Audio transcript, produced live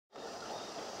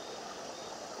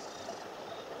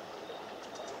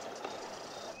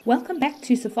Welcome back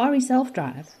to Safari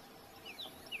Self-Drive.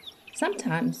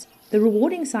 Sometimes the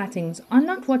rewarding sightings are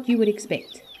not what you would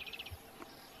expect.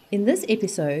 In this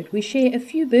episode, we share a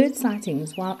few bird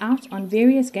sightings while out on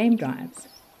various game drives.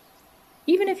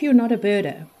 Even if you're not a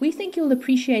birder, we think you'll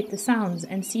appreciate the sounds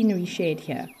and scenery shared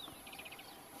here.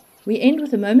 We end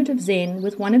with a moment of zen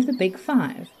with one of the big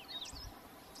five.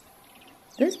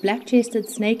 This black-chested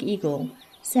snake eagle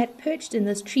sat perched in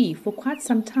this tree for quite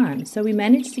some time, so we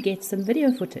managed to get some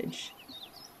video footage.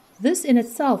 This in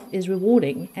itself is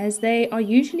rewarding, as they are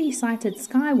usually sighted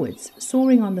skywards,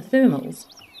 soaring on the thermals.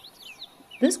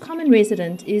 This common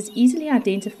resident is easily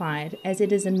identified as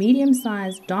it is a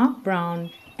medium-sized dark brown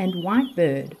and white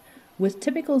bird with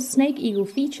typical snake eagle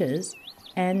features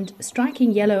and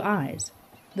striking yellow eyes.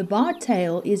 The barred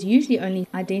tail is usually only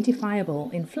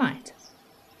identifiable in flight.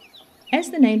 As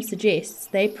the name suggests,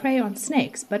 they prey on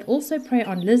snakes, but also prey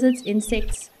on lizards,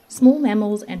 insects, small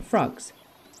mammals, and frogs.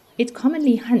 It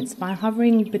commonly hunts by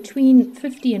hovering between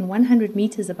 50 and 100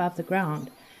 meters above the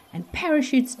ground and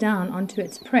parachutes down onto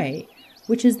its prey,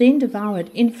 which is then devoured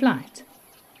in flight.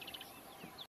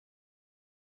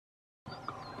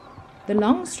 The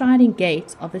long striding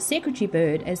gait of a secretary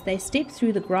bird as they step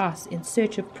through the grass in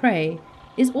search of prey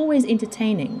is always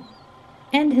entertaining,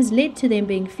 and has led to them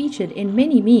being featured in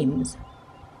many memes.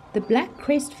 The black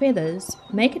crest feathers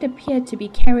make it appear to be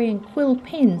carrying quill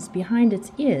pens behind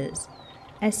its ears,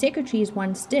 as secretaries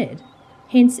once did,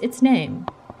 hence its name.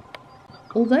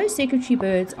 Although secretary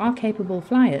birds are capable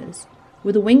flyers,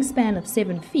 with a wingspan of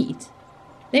 7 feet,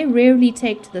 they rarely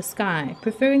take to the sky,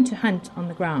 preferring to hunt on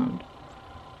the ground.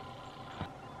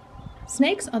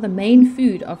 Snakes are the main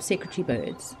food of secretary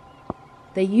birds.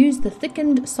 They use the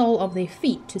thickened sole of their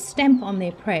feet to stamp on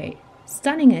their prey,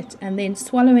 stunning it and then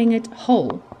swallowing it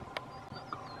whole.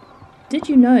 Did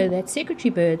you know that secretary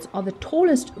birds are the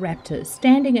tallest raptors,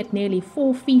 standing at nearly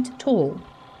 4 feet tall?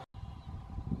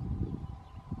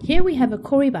 Here we have a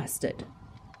Kori Bustard.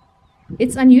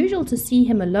 It's unusual to see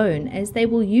him alone, as they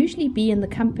will usually be in the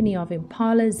company of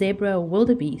impala, zebra, or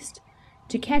wildebeest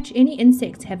to catch any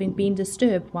insects having been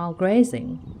disturbed while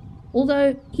grazing.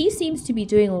 Although he seems to be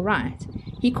doing all right,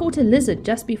 he caught a lizard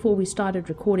just before we started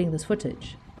recording this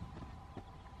footage.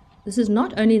 This is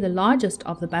not only the largest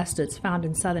of the bustards found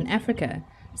in southern Africa,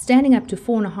 standing up to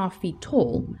 4.5 feet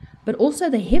tall, but also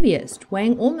the heaviest,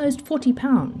 weighing almost 40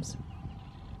 pounds.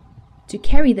 To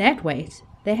carry that weight,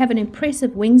 they have an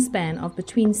impressive wingspan of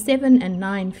between 7 and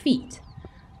 9 feet,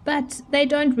 but they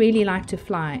don't really like to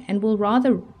fly and will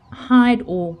rather hide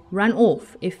or run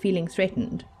off if feeling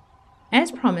threatened. As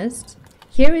promised,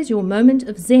 here is your moment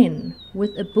of zen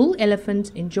with a bull elephant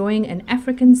enjoying an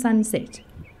African sunset.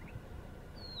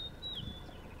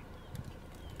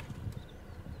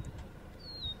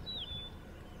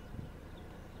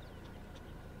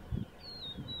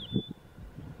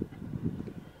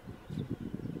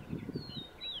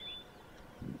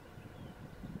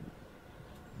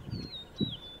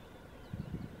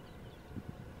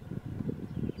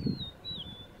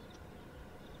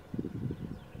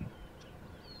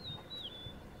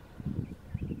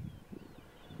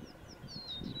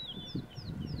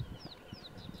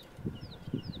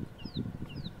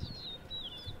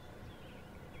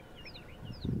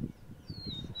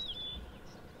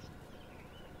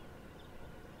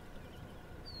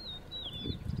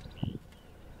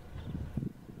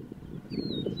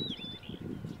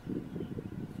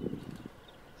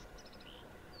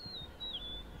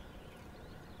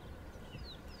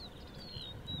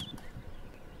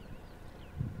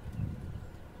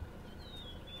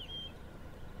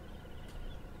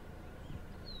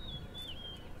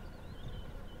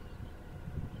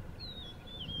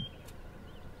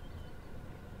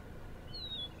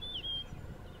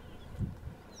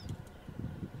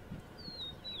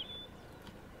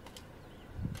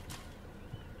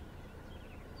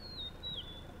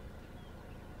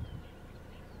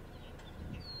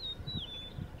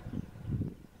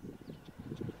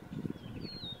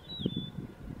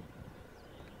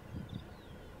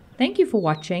 Thank you for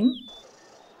watching.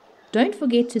 Don't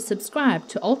forget to subscribe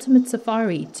to Ultimate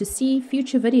Safari to see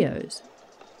future videos.